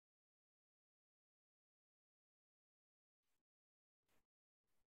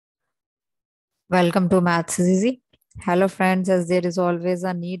Welcome to Maths is Easy. Hello, friends. As there is always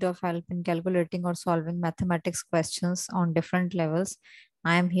a need of help in calculating or solving mathematics questions on different levels,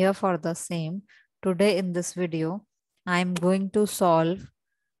 I am here for the same. Today, in this video, I am going to solve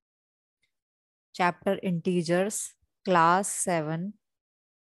chapter Integers, class 7,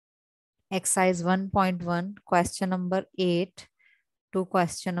 exercise 1.1, question number 8 to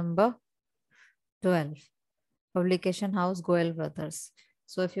question number 12. Publication house Goyal Brothers.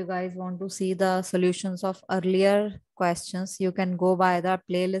 So if you guys want to see the solutions of earlier questions, you can go by the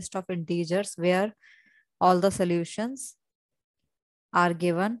playlist of integers where all the solutions are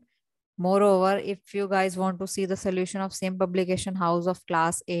given. Moreover, if you guys want to see the solution of same publication house of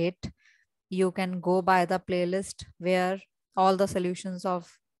class 8, you can go by the playlist where all the solutions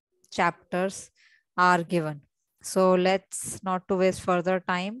of chapters are given. So let's not to waste further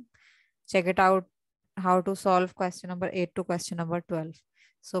time. Check it out how to solve question number 8 to question number 12.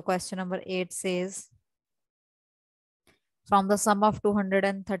 So question number 8 says, from the sum of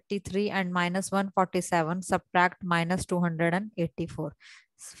 233 and minus 147, subtract minus 284.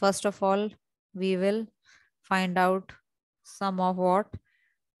 First of all, we will find out sum of what?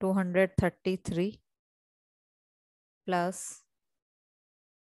 233 plus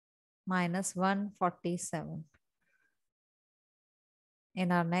minus 147.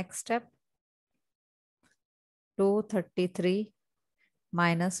 In our next step, 233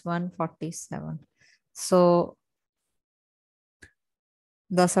 minus 147. So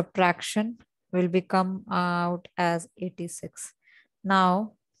the subtraction will become out as 86.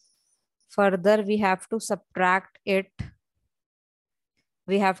 Now, further we have to subtract it.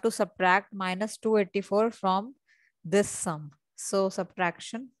 We have to subtract minus 284 from this sum. So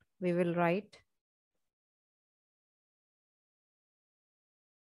subtraction, we will write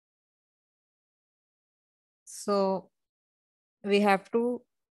so we have to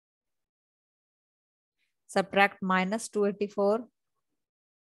subtract minus 284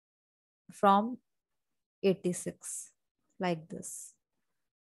 from 86 like this.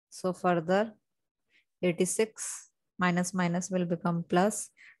 So further 86 minus minus will become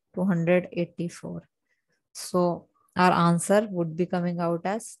plus 284. So our answer would be coming out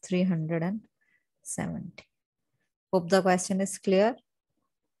as 370. Hope the question is clear.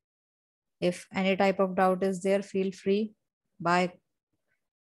 If any type of doubt is there, feel free by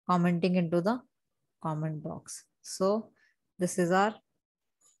commenting into the comment box. So this is our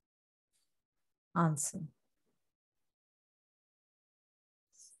answer.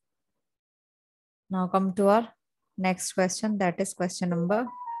 Now come to our next question, that is question number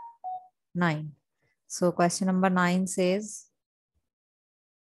 9. So question number 9 says,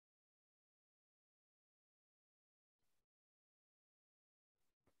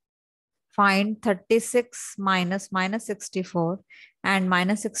 find 36 minus 64 and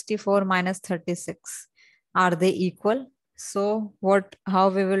minus 64 minus 36. Are they equal? So how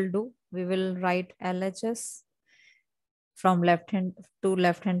we will do? We will write LHS from left hand to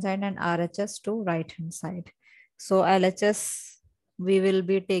left hand side and RHS to right hand side. So LHS we will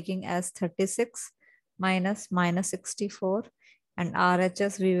be taking as 36 minus 64 and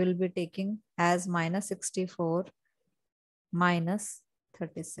RHS we will be taking as minus 64 minus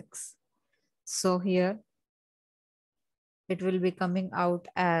 36. So here it will be coming out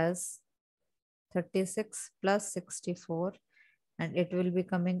as 36 plus 64 and it will be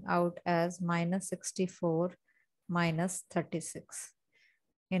coming out as minus 64 minus 36.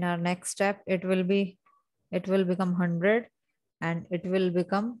 In our next step, it will become 100 and it will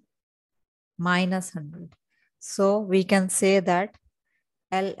become minus 100. So we can say that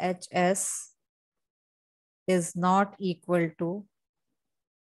LHS is not equal to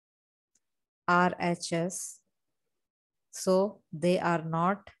RHS. So they are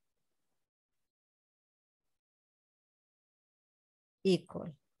not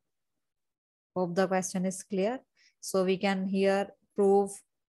equal. Hope the question is clear. So we can here prove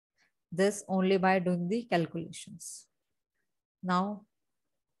this only by doing the calculations. Now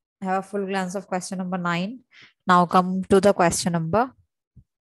have a full glance of question number 9. Now come to the question number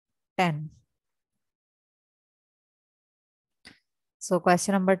 10. So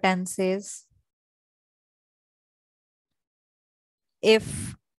question number 10 says,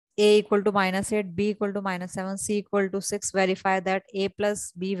 if A equal to minus 8, B equal to minus 7, C equal to 6, verify that A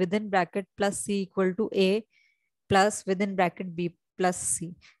plus B within bracket plus C equal to A plus within bracket B plus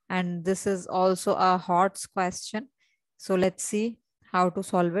C. And this is also a hot question. So let's see how to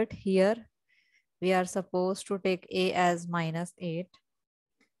solve it. Here we are supposed to take A as minus 8,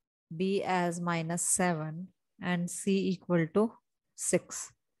 B as minus 7 and C equal to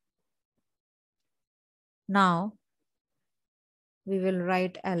 6. Now we will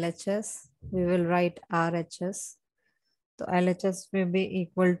write LHS, we will write RHS. So LHS will be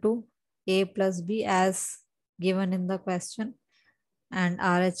equal to A plus B as given in the question, and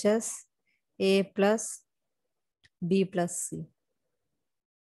RHS A plus B plus C.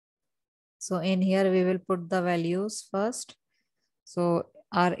 So in here we will put the values first. So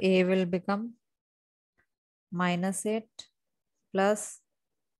our A will become -8 plus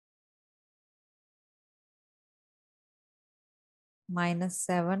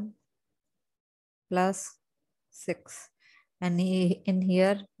 -7 plus 6. And in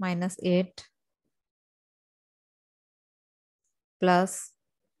here -8 plus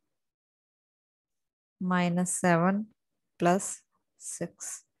 -7 plus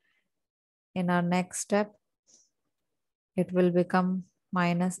 6. In our next step, it will become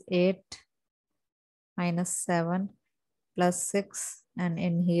 -8 -7 plus 6. And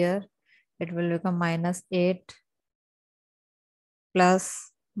in here, it will become -8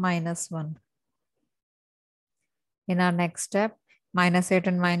 plus -1. In our next step, -8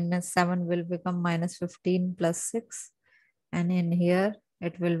 and -7 will become -15 plus 6. And in here,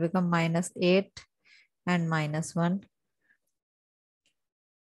 it will become -8 and -1.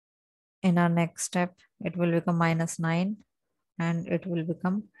 In our next step, it will become -9 and it will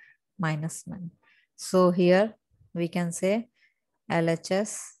become -9. So here we can say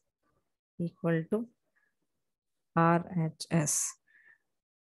LHS equal to RHS.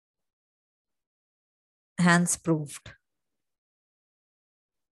 Hence proved.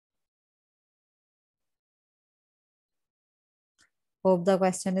 Hope the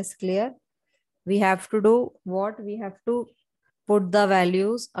question is clear. We have to do what? We have to put the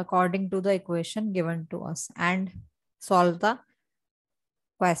values according to the equation given to us and solve the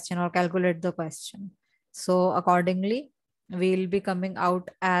question or calculate the question. So accordingly, we will be coming out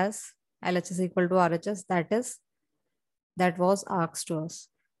as LHS equal to RHS. That was asked to us.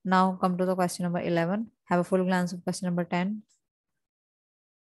 Now come to the question number 11. Have a full glance of question number 10.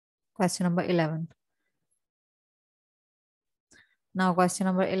 Question number 11. Now question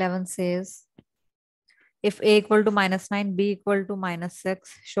number 11 says, if A equal to -9, B equal to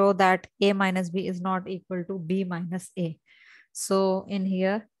 -6, show that A minus B is not equal to B minus A. So in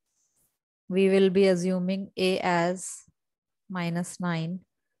here, we will be assuming A as -9,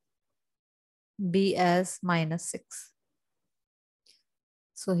 B as -6.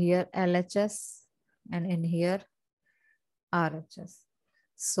 So here LHS and in here RHS.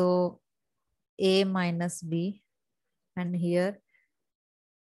 So A minus B and here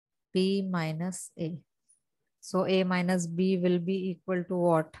B minus A. So A minus B will be equal to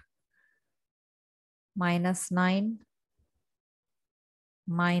what? -9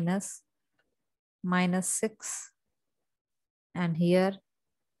 minus -6, and here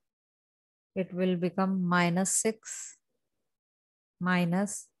it will become -6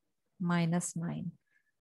 minus -9.